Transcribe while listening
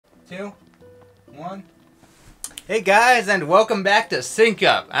2, 1. Hey guys, and welcome back to Sync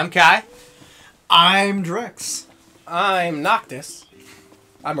Up. I'm Kai. I'm Drex. I'm Noctis.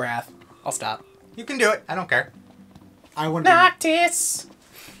 I'm Rath. I'll stop. You can do it. I don't care. I want Noctis,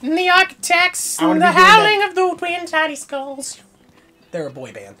 the architects, I wanna the be doing howling of the twin tiny skulls. They're a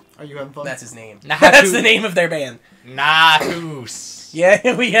boy band. Are you having fun? That's his name. Nah, That's the name of their band. Natus.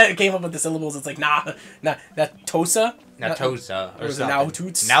 Yeah, we came up with the syllables. It's like that Tosa. Natosa. Or was it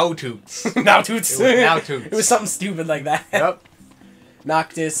Nautoots? Nautoots. Nautoots. It was Nautoots. It was something stupid like that. Yep.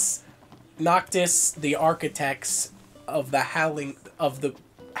 Noctis, the architects of the howling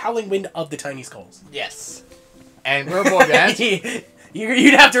wind of the tiny skulls. Yes. And we're a boy band.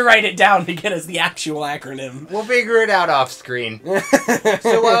 You'd have to write it down to get us the actual acronym. We'll figure it out off screen.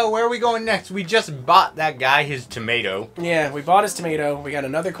 So, where are we going next? We just bought that guy his tomato. Yeah, we bought his tomato. We got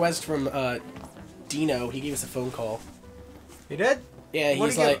another quest from Dino. He gave us a phone call. You did? Yeah, What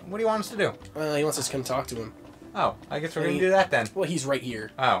he's do you- like, what do you want us to do? he wants us to come talk to him. Oh, I guess we're going to do that then. Well, he's right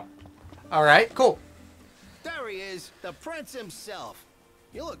here. Oh. Alright, cool. There he is, the prince himself.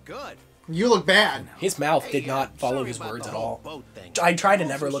 You look good. You look bad. His mouth Hey, did not follow sorry his about words the at whole all. boat thing. I try to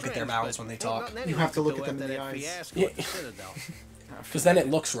Also never look at their strange, mouths but when they ain't talk. nothing anyone You have to can look do at them in after the that eyes. fiasco at the Citadel. Because then it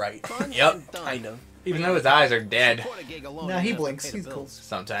looks right. Fun Yep. and done. Kind of. Even though his eyes are dead. Quarter gig alone Nah, he enough to blinks. pay the He's cool. bills.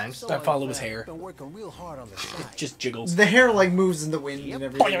 Sometimes. So I follow his I've, hair. Been working real hard on the side. Just jiggles. The hair like moves in the wind and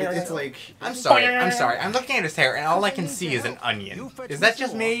everything. It's like I'm sorry. I'm looking at his hair, and all I can see is an onion. Is that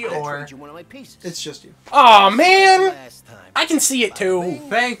just me, or... You one of my pieces. it's just you. Aw, man! Last time. I can see it too.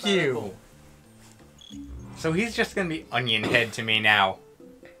 Thank you! So he's just gonna be onion head to me now.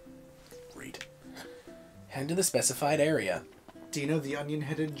 Great. Head to the specified area. Dino, the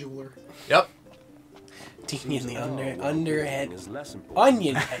onion-headed jeweler. Yep. Onion the underhead.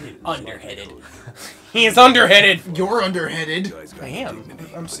 Underheaded. He is underheaded. You're underheaded. I am.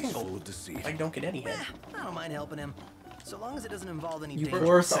 I'm single. I don't get any head. I don't mind helping him. So long as it doesn't involve any You danger.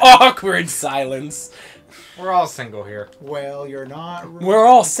 were. Awkward silence. We're all single here. Well, you're not. We're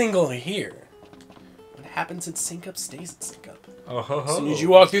all single here. What happens at Sync Up stays at Sync Up. Oh ho ho. As soon as you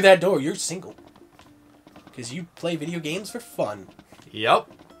walk through that door, you're single. Because you play video games for fun. Yep.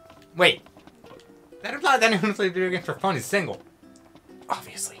 Wait. That implies that anyone who plays video games for fun is single.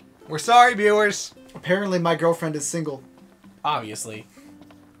 Obviously. We're sorry, viewers. Apparently, my girlfriend is single. Obviously.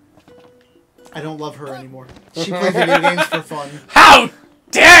 I don't love her anymore. She plays video games for fun. How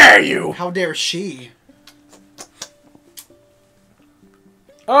dare you! How dare she?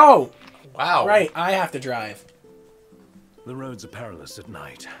 Oh! Wow. Right, I have to drive. The roads are perilous at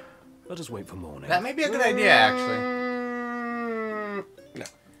night. Let us wait for morning. That may be a good idea, actually. No.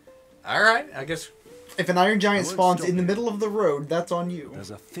 Alright, I guess... If an iron giant I won't spawns stop in the you. middle of the road, that's on you.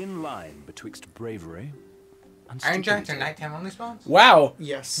 There's a thin line betwixt bravery and Iron Giants are stupidity. nighttime only spawns? Wow.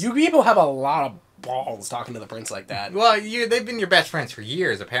 Yes. You people have a lot of balls talking to the prince like that. Well, they've been your best friends for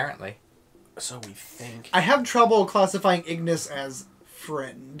years, apparently. So we think. I have trouble classifying Ignis as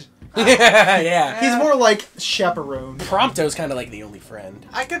friend. Yeah. He's more like chaperone. Prompto's kind of like the only friend.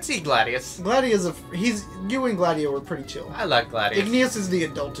 I could see Gladius. Gladius, you and Gladio are pretty chill. I like Gladius. Igneous is the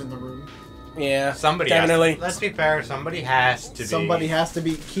adult in the room. Yeah. Somebody definitely. has to. Let's be fair, somebody has to Somebody be. has to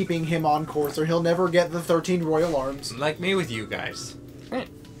be keeping him on course, or he'll never get the 13 royal arms. Like me with you guys.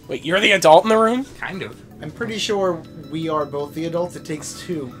 Wait, you're the adult in the room? Kind of. I'm pretty sure we are both the adults. It takes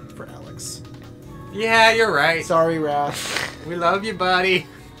 2 for Alex. Yeah, you're right. Sorry, Wrath. We love you, buddy.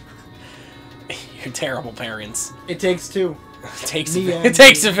 You're terrible parents. It takes 2. It takes Me a, and it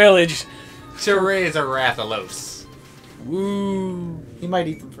takes a village. To raise a Rathalos. Woo. He might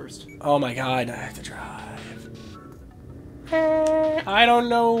eat them first. Oh my god, I have to drive. I don't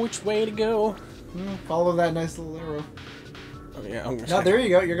know which way to go. Follow that nice little arrow. Oh, yeah, I'm No, there you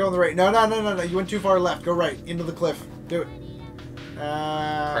go. You're going the right. No. You went too far left. Go right. Into the cliff. Do it.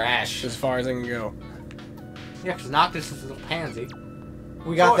 Crash. as far as I can go. Yeah, because Noctis is a little pansy.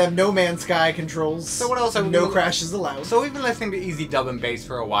 We got So- them No Man's Sky controls. So what else have we No been- crashes allowed. So we've been listening to Easy Dub and Bass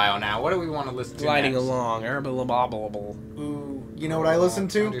for a while now. What do we want to listen to Gliding next? along. Ooh, you know what I listen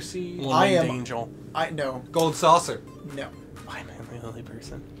to? Undersea. I am- Angel. No. Gold Saucer. No. Why am I the only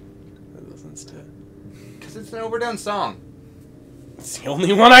person that listens to it? Because it's an overdone song. It's the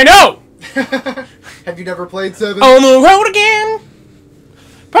only one I know! Have you never played 7? On the road again!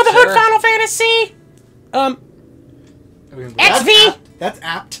 Brotherhood Sure. Final Fantasy! I mean, That's XV! apt. That's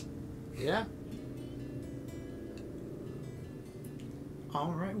apt. yeah.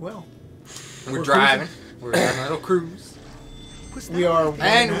 Alright, well. We're driving. We're having a little cruise. We are...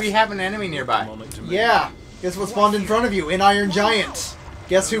 And we have an enemy nearby. Yeah. Guess what spawned in front of you? An Iron Giant.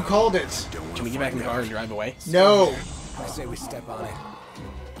 Guess who called it? Can we get back in the car and drive away? No. I say we step on it.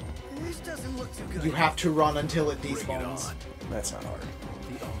 doesn't look too good. You have to run until it Bring it despawns. on. That's not hard.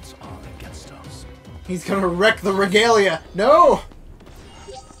 The odds are against us. He's gonna wreck the regalia. No!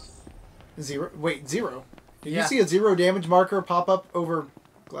 Zero. Wait, zero. Did Yeah. you see a 0 damage marker pop up over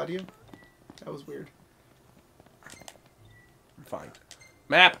Gladio? That was weird. Fine.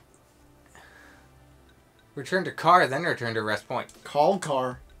 Map. Return to car, then return to rest point. Call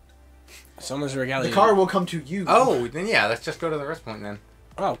car. Someone's regalia. The car will come to you. Oh, then yeah, let's just go to the rest point then.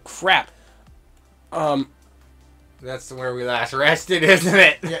 Oh, crap. That's where we last rested, isn't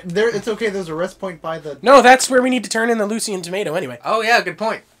it? Yeah, there. It's okay. There's a rest point by the. No, that's where we need to turn in the Lucian tomato anyway. Oh yeah, good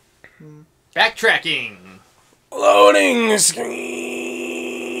point. Backtracking. Loading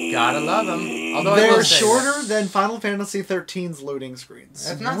screen. Gotta love them. Although I They're will say shorter than Final Fantasy XIII's loading screens.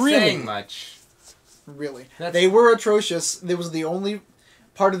 That's not Really? saying much. Really, That's- they were atrocious. It was the only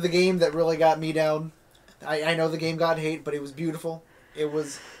part of the game that really got me down. I know the game got hate, but it was beautiful. It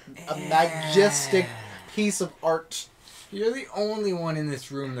was a majestic piece of art. You're the only one in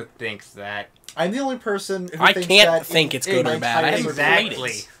this room that thinks that. I'm the only person who I thinks can't that think it's good my or bad. I entire haven't circle. played Exactly.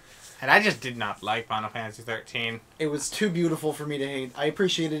 it. And I just did not like Final Fantasy 13. It was too beautiful for me to hate. I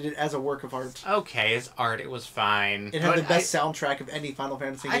appreciated it as a work of art. Okay, as art, it was fine. It had the but best soundtrack of any Final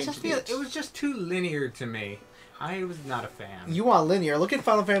Fantasy game. I just to feel date. it was just too linear to me. I was not a fan. You want linear? Look at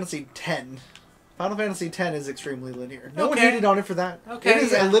Final Fantasy X. Final Fantasy X is extremely linear. No one Okay. hated on it for that. Okay, It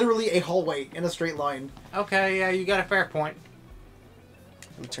is yeah. literally a hallway in a straight line Okay, yeah, you got a fair point.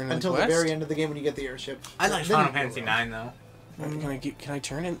 Turn in until the quest? very end of the game when you get the airship. I like Then Final you go Fantasy around. 9 though. Can I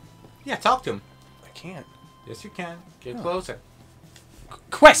turn in? Yeah, talk to him. I can't. Yes, you can. Get closer.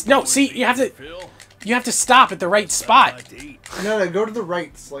 Quest. No, see, you have to stop at the right spot. No, go to the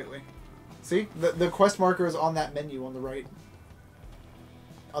right slightly. See? The quest marker is on that menu on the right.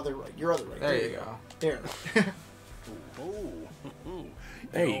 Other right. Your other right. There you go. There.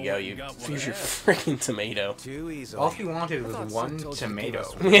 There you go. You use your freaking tomato. Too easy. All he wanted was one tomato.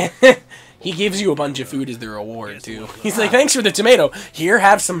 He gives you a bunch of food as the reward too. He's like, "Thanks for the tomato. Here,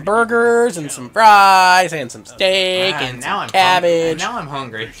 have some burgers and some fries and some steak and some cabbage." Now I'm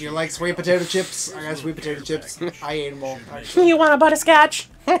hungry. Do you like sweet potato chips? I got sweet potato chips. I ate them all. You want a butterscotch?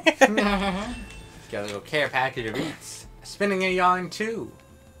 Got a little care package of eats. Spinning a yarn too.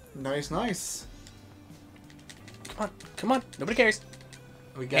 Nice, nice. Come on. Nobody cares.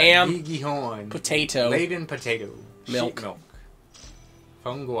 We got Ham, Iggy horn, potato, laden potato, milk. sheep milk,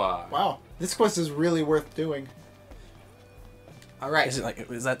 fungua. Wow. This quest is really worth doing. All right.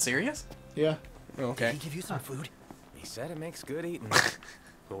 Is that serious? Yeah. Okay. Give you some food. He said it makes good eating.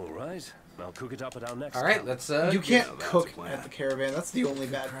 All right. I'll cook it up at our next All right. camp. Let's. You can't that's cook a plan. at the caravan. That's the only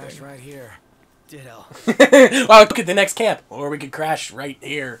bad Crash thing. right here. Ditto. Well, look at the next camp, or we could crash right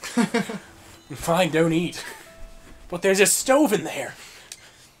here. Fine, don't eat. But there's a stove in there.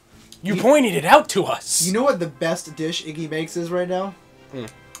 You pointed it out to us. You know what the best dish Iggy makes is right now?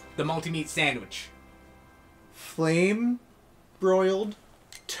 The multi-meat sandwich. Flame broiled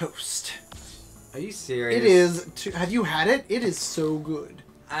toast. Are you serious? It is. Have you had it? It is so good.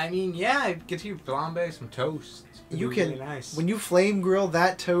 I mean, yeah, it gets you flambe some toast. It'd You be can really nice. when you flame grill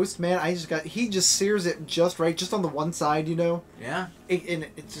that toast, man. He just sears it just right, just on the one side, you know. Yeah. And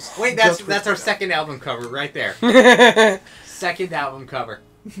it's just Wait, just that's our crispy. second album cover right there. Second album cover.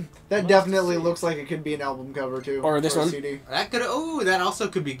 That definitely looks like it could be an album cover too, Or this a one. CD. That could. Oh, that also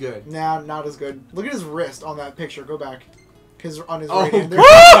could be good. Nah, not as good. Look at his wrist on that picture. Go back. His on his Oh, right hand.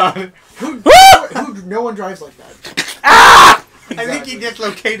 God. Who? No one drives like that. I think he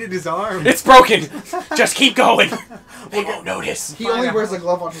dislocated his arm. It's broken. Just keep going. They won't notice. He only wears a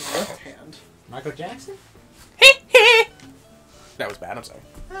glove on his left hand. Michael Jackson? That was bad. I'm sorry.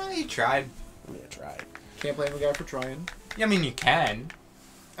 He tried. Yeah, try. Can't blame the guy for trying. I mean, you can.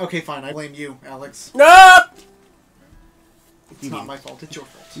 Okay, fine. I blame you, Alex. Nope. It's not my fault. It's your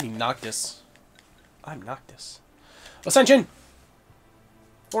fault. You Noctis. I'm Noctis. Ascension.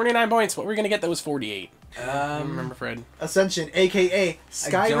 49 points. What were we gonna get? That was 48. Remember, Fred? Ascension, aka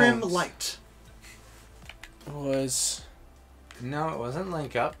Skyrim don't. Light. It was. No, it wasn't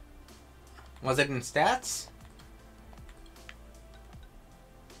Link Up. Was it in stats?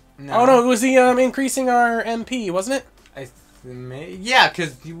 No. Oh no, it was the increasing our MP, wasn't it? Yeah,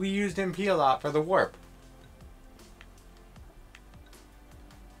 because we used MP a lot for the warp.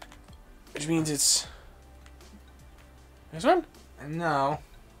 Which means it's. This one? No.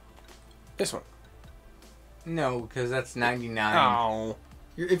 This one. No, because that's 99. Oh.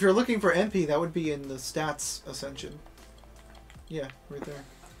 If you're looking for MP, that would be in the stats Ascension. Yeah, right there.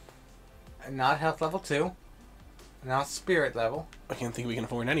 Not health level 2. Now spirit level. I can't think we can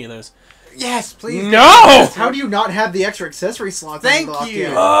afford any of those. Yes, please. No! How do you not have the extra accessory slots Thank unlocked you.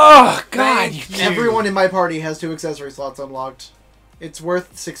 yet? Oh, God. Thank You you. Everyone in my party has 2 accessory slots unlocked. It's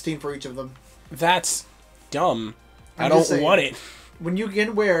worth 16 for each of them. That's dumb. I I'm don't just saying. want it. When you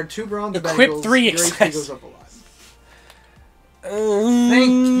can wear 2 bronze Equip bangles, 3 your HP access. goes up a lot. Thank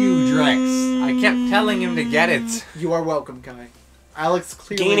you, Drex. I kept telling him to get it. You are welcome, Kai. Alex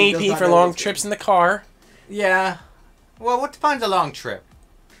clearly Gain does AP not for know long what's trips in the car. Yeah. Well, what defines a long trip?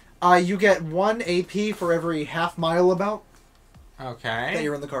 You get 1 AP for every half mile about that Okay.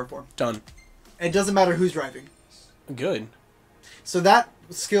 you're in the car for. Done. It doesn't matter who's driving. Good. So that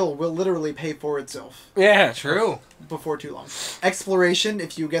skill will literally pay for itself Yeah. True. before too long. Exploration,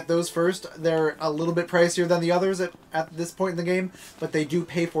 if you get those first, they're a little bit pricier than the others at this point in the game, but they do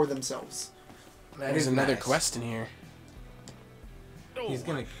pay for themselves. There's is another nice. quest in here. He's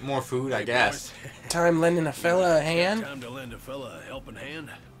gonna more food, I guess. Time lending a fella a hand. Time to lend a fella a helping hand.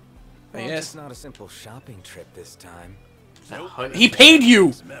 I Well, guess. it's not a simple shopping trip this time. He paid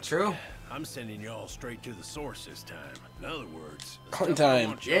you! True. I'm sending y'all straight to the source this time. In other words, the Hunt stuff I time.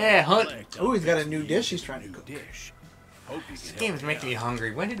 want y'all Yeah, to hunt. collect, Oh, he's got a I'll new use dish he's as trying to new cook. dish. Hope you This can game's help me making me out.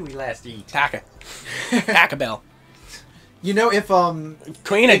 hungry. When did we last eat? Taka. Taka Bell. You know, if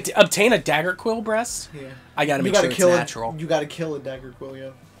Queen, obtain a dagger quill breast? yeah, I gotta you make gotta sure kill it's it. natural. You gotta kill a dagger quill,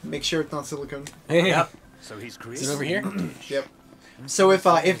 yeah. Make sure it's not silicone. Yep. So he's Is creative. it over here? Yep. So if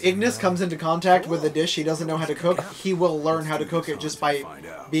Ignis comes into contact with a dish he doesn't know how to cook, he will learn how to cook it just by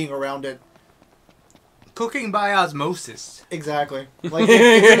being around it. Cooking by osmosis. Exactly. Like if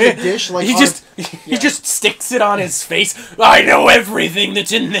there's a dish like He just sticks it on his face. I know everything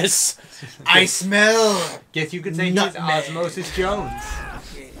that's in this. I smell. Guess you could say he's Nutmeg. Osmosis Jones.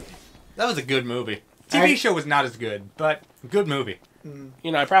 That was a good movie. TV show was not as good, but good movie.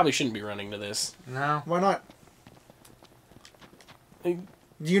 You know, I probably shouldn't be running to this. No. Why not? Do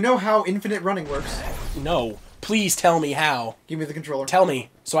you know how infinite running works? No. Please tell me how. Give me the controller. Tell me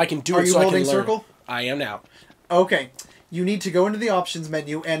so I can do Are it you so I can holding learn. circle? I am now. Okay. You need to go into the options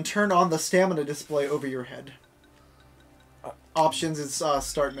menu and turn on the stamina display over your head. Options is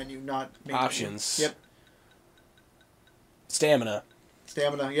start menu, not main menu. Options. Yep. Stamina.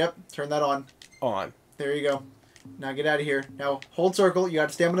 Stamina. Yep. Turn that on. On. There you go. Now get out of here. Now hold circle. You got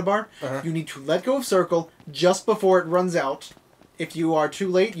a stamina bar. Uh-huh. You need to let go of circle just before it runs out. If you are too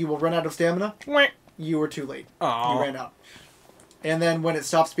late, you will run out of stamina. You were too late. Aw. You ran out. And then when it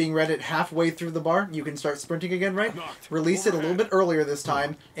stops being read at halfway through the bar, you can start sprinting again, right? Release it a little bit earlier this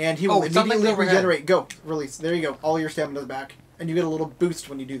time, and he will Oh, something's immediately overhead. regenerate. Go. Release. There you go. All your stamina's back. And you get a little boost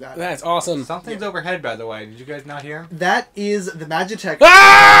when you do that. That's awesome. Something's overhead, by the way. Did you guys not hear him? That is the Magitech.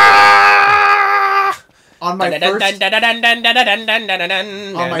 Ah! On my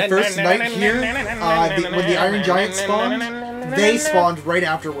first night here, when the Iron Giant spawned, they spawned right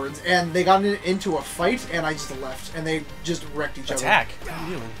afterwards, and they got into a fight, and I just left, and they just wrecked each other. Attack. What are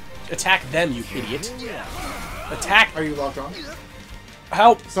you doing? Attack them, you idiot. Attack. Are you locked on?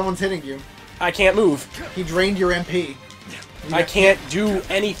 Help. Someone's hitting you. I can't move. He drained your MP. I can't do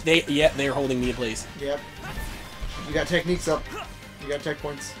anything. Yeah, they're holding me in place. Yep. You got techniques up. You got tech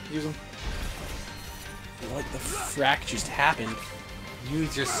points. Use them. What the frack just happened?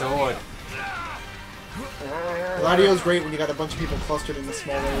 Use your sword. Gladio's great when you got a bunch of people clustered in a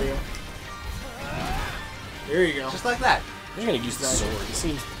small area. There you go. Just like that. They're gonna use the sword. It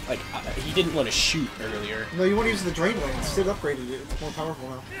seems like he didn't want to shoot earlier. No, you want to use the drain lane. Sid upgraded it. It's more powerful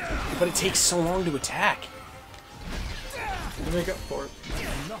now. But it takes so long to attack. You make up for it.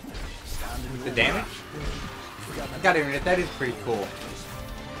 The damage? I gotta admit, that is pretty cool.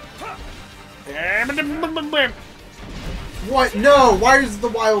 What? No! Why is the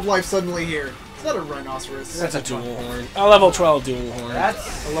wildlife suddenly here? It's not a rhinoceros. That's a dual horn. A level 12 dual horn.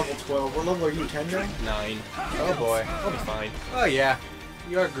 That's... a level 12. What level are you? 10 now? 9. Oh boy. I'll be fine. Oh yeah.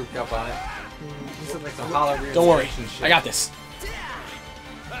 You are grouped up on it. This is like some hollow Don't worry. realization shit. I got this.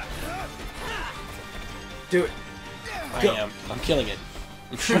 Do it. I am. I'm killing it.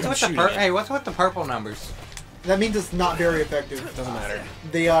 I'm shooting, I'm What's with the shooting it. hey, what's with the purple numbers? That means it's not very effective. Doesn't matter.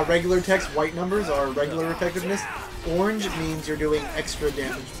 The regular text white numbers are regular effectiveness. Orange means you're doing extra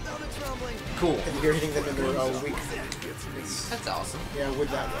damage Cool. if you're hitting them in their weak. That's awesome. Yeah, with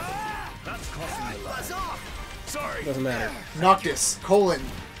that weapon. Doesn't matter. Noctis,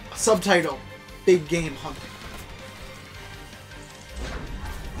 subtitle, big game hunting.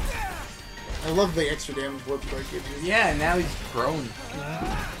 I love the extra damage warp strike gives you. Yeah, now he's grown.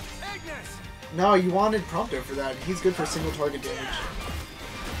 No, you wanted Prompto for that. He's good for single target damage.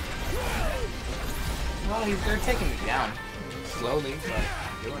 Well, they're taking me down. Slowly, but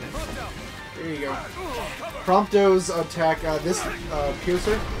doing it. There you go. Prompto's attack, this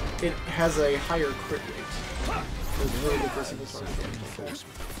Piercer, it has a higher crit rate. So it's really good for single target damage.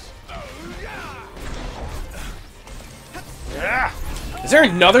 Yeah. Is there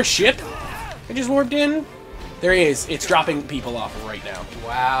another ship that just warped in? There is. It's dropping people off right now.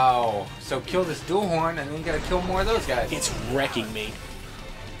 Wow. So kill this dual horn, and then you gotta kill more of those guys. It's wrecking me.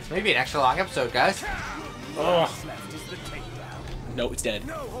 It's maybe an extra long episode, guys. Ugh. No, it's dead.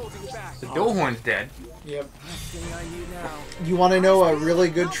 The dual horn's dead. Yep. You want to know a really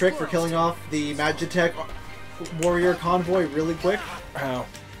good trick for killing off the Magitech warrior convoy really quick? How?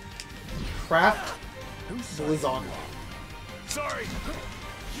 Craft Blizzon. Sorry.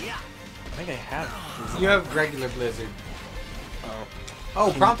 I think I have. You have regular Blizzard. Oh.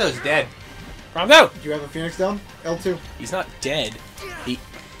 Oh, Prompto's dead. Prompto! Do you have a Phoenix down? L2. He's not dead.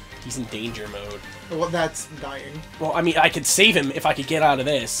 He's in danger mode. Well, that's dying. Well, I mean, I could save him if I could get out of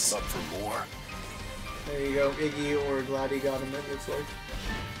this. Up for more. There you go. Iggy or Gladdy got him, it looks like.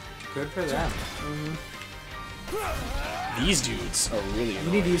 Good for them. These dudes are really You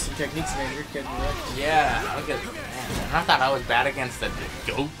annoying. need to use some techniques, man. You're getting wrecked. Yeah, look at man. I thought I was bad against the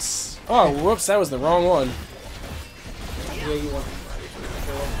goats. Oh, whoops, that was the wrong one. Yeah, you want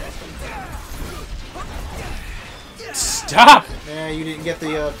Stop! Yeah, you didn't get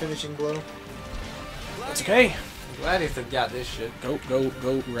the finishing blow. It's okay. I'm glad if they got this shit. Go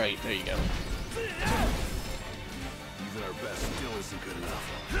right. There you go. Even our best still isn't good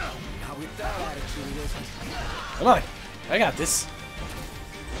enough. Not with that attitude, it isn't. Come on. I got this.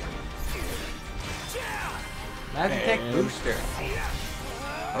 Magitech And- booster.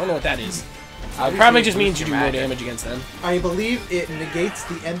 I don't know what that is. Obviously, Probably just boost means you do your more magic. damage against them. I believe it negates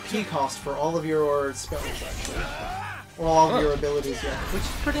the MP cost for all of your spells, actually. Or all of your abilities, yeah. Which is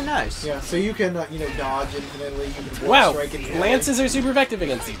pretty nice. Yeah, so you can, you know, dodge infinitely, you can warp Wow, strike infinitely. lances are super effective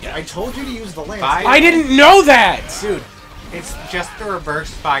against these I guys. told you to use the lance. Fire. I didn't know that! Dude, it's just the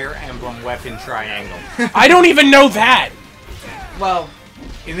reverse Fire Emblem weapon triangle. I don't even know that! Well,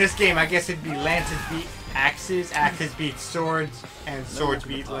 in this game, I guess it'd be lances beat axes, axes beat swords, and swords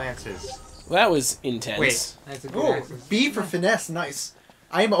beat lances. Well, that was intense. Wait, that's a good Oh, axes. B for finesse, nice.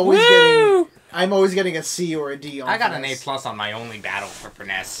 I'm always getting a C or a D on I got an A finesse. plus on my only battle for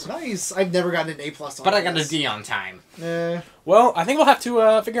finesse, Nice. I've never gotten an A plus on but I got a finesse. D on time. Well, I think we'll have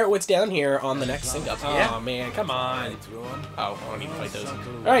to figure out what's down here on the next sync up. Yeah. Oh man, come on. Oh, I don't need to fight those.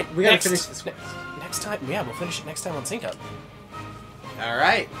 Alright, We gotta next, finish this one. next time. Yeah, we'll finish it next time on sync up. All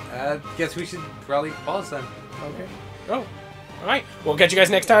right, guess we should probably pause then. Okay. Oh, alright. We'll catch you guys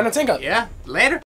next time on sync up. Yeah, later.